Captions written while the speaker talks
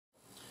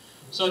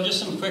So just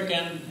some quick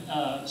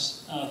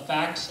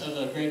facts of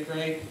the great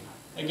gray.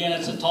 Again,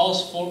 it's the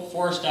tallest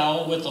forest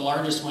owl with the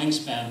largest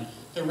wingspan.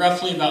 They're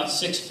roughly about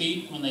 6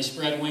 feet when they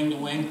spread wing to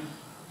wing.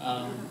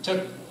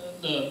 Took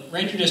the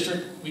ranger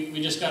district,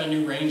 we just got a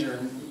new ranger,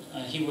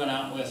 and he went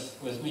out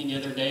with me the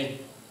other day.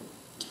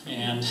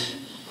 And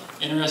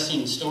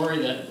interesting story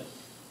that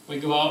we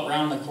go out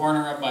around the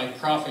corner up by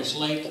Crawfish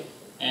Lake,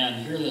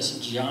 and here this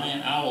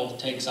giant owl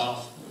takes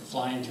off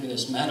flying through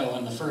this meadow,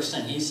 and the first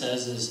thing he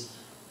says is,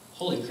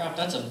 "Holy crap,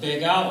 that's a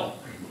big owl."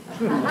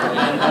 And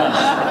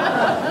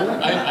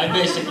I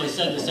basically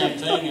said the same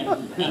thing,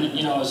 and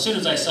you know, as soon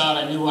as I saw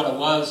it, I knew what it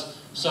was.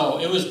 So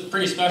it was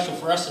pretty special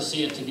for us to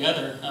see it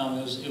together.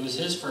 It was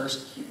his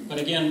first. But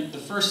again, the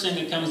first thing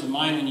that comes to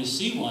mind when you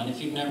see one, if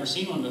you've never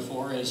seen one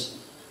before, is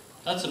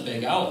that's a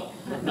big owl.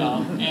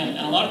 And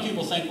a lot of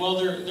people think, well,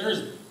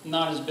 they're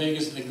not as big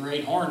as the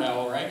great horned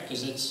owl, right?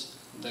 Because it's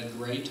the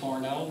great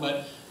horned owl.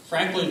 But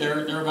frankly,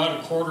 they're about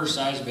a quarter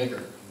size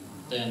bigger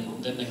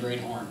than the great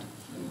horned.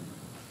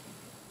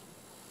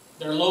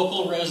 They're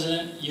local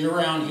resident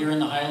year-round here in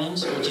the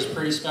Highlands, which is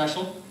pretty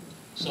special.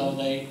 So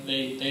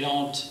they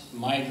don't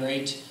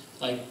migrate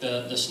like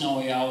the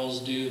snowy owls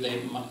do.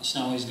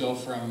 Snowies go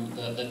from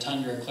the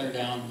tundra clear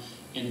down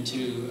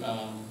into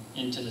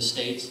the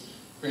States.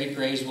 Great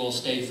grays will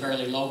stay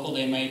fairly local.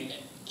 They might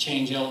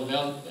change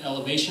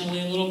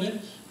elevationally a little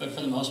bit, but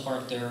for the most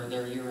part,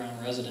 they're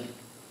year-round resident.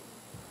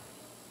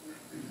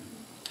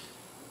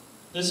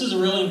 This is a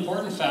really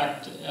important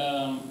fact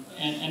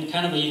and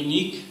kind of a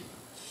unique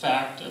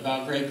fact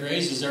about great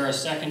grays is they're a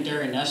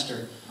secondary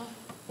nester.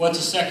 What's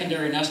a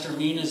secondary nester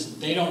mean is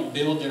they don't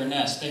build their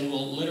nest. They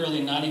will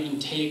literally not even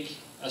take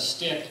a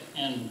stick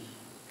and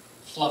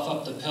fluff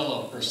up the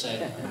pillow, per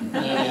se.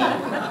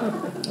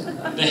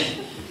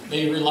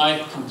 They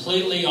rely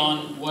completely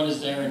on what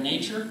is there in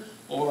nature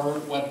or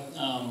what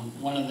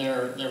one of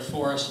their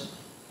forest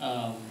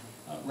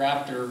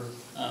raptor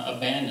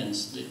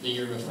abandons the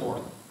year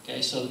before.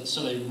 Okay, so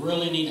they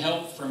really need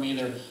help from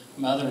either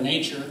Mother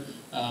Nature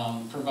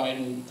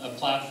providing a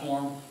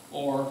platform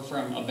or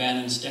from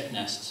abandoned stick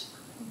nests.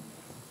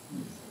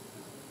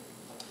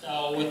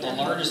 With the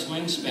largest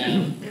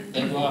wingspan,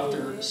 they go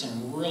after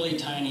some really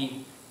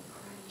tiny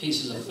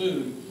pieces of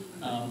food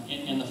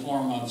in the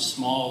form of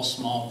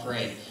small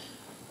prey.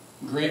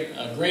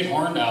 A great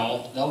horned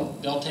owl,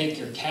 they'll take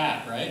your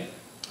cat, right?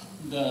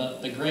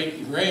 The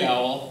great gray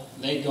owl,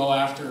 they go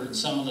after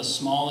some of the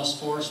smallest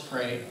forest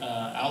prey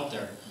out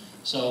there.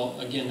 So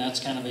again, that's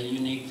kind of a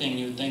unique thing.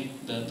 You would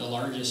think the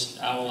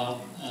largest owl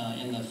out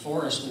in the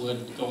forest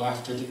would go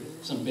after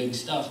some big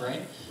stuff,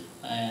 right?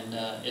 And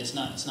it's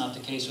not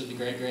the case with the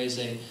great grays.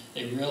 They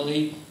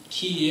really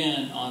key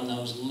in on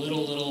those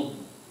little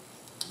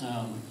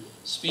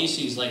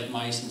species like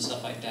mice and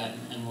stuff like that,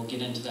 and we'll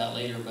get into that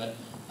later. But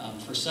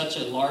for such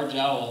a large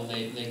owl,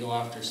 they go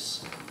after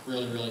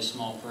really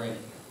small prey.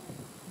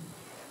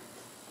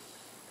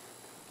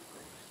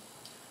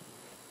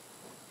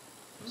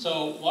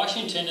 So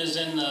Washington is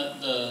in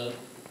the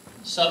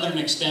southern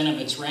extent of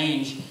its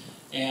range,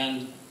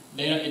 and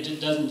it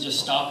doesn't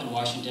just stop in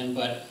Washington,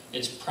 but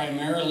it's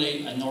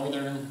primarily a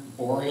northern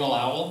boreal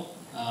owl,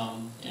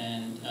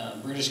 and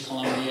British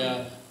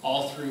Columbia,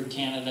 all through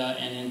Canada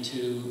and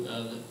into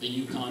the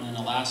Yukon and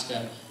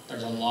Alaska.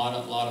 There's a lot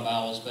of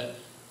owls, but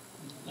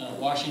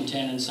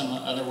Washington and some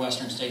other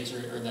western states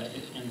are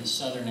in the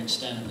southern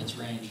extent of its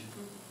range.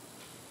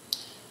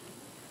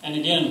 And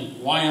again,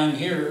 why I'm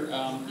here,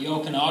 the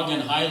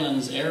Okanagan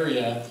Highlands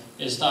area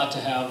is thought to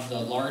have the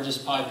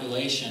largest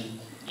population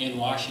in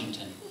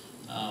Washington.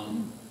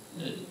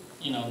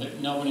 You know,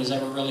 no one has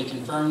ever really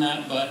confirmed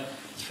that, but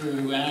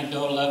through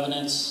anecdotal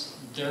evidence,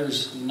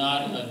 there's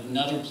not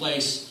another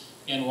place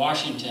in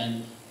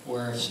Washington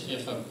where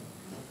if a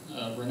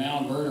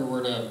renowned birder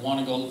were to want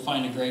to go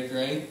find a great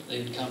gray,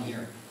 they would come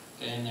here,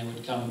 okay? And they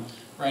would come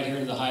right here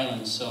to the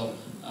Highlands. So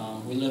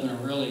we live in a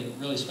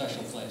really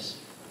special place.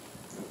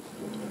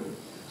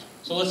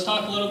 So let's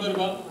talk a little bit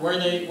about where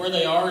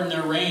they are in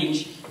their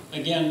range.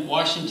 Again,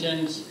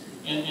 Washington's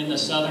in the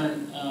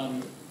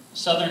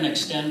southern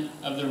extent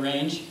of the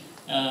range,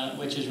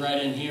 which is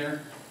right in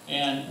here.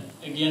 And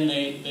again,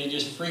 they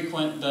just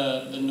frequent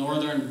the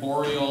northern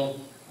boreal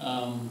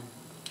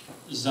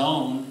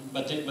zone,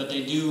 but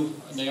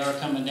they are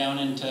coming down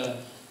into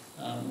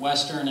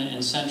western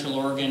and central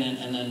Oregon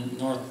and then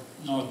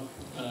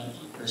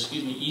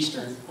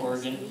eastern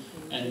Oregon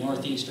and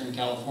northeastern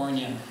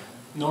California,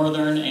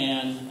 northern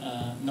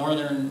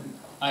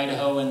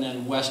Idaho, and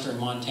then western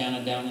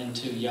Montana down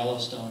into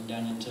Yellowstone,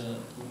 down into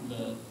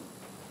the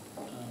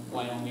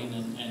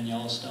Wyoming and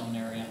Yellowstone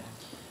area.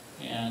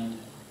 And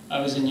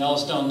I was in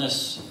Yellowstone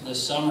this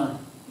summer,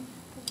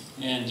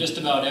 and just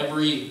about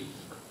every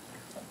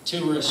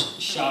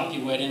tourist shop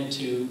you went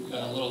into,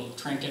 a little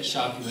trinket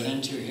shop you went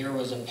into, here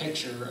was a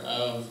picture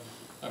of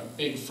a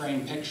big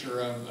frame picture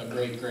of a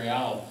great gray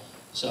owl.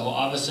 So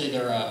obviously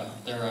they're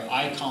an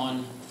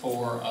icon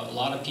for a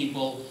lot of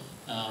people,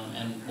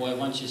 and boy,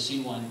 once you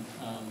see one,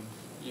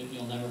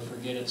 you'll never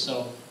forget it.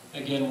 So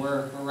again,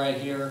 we're right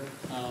here,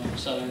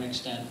 southern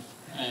extent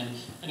And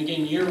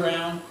again,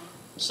 year-round,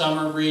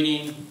 summer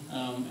breeding,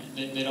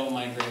 they don't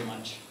migrate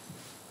much.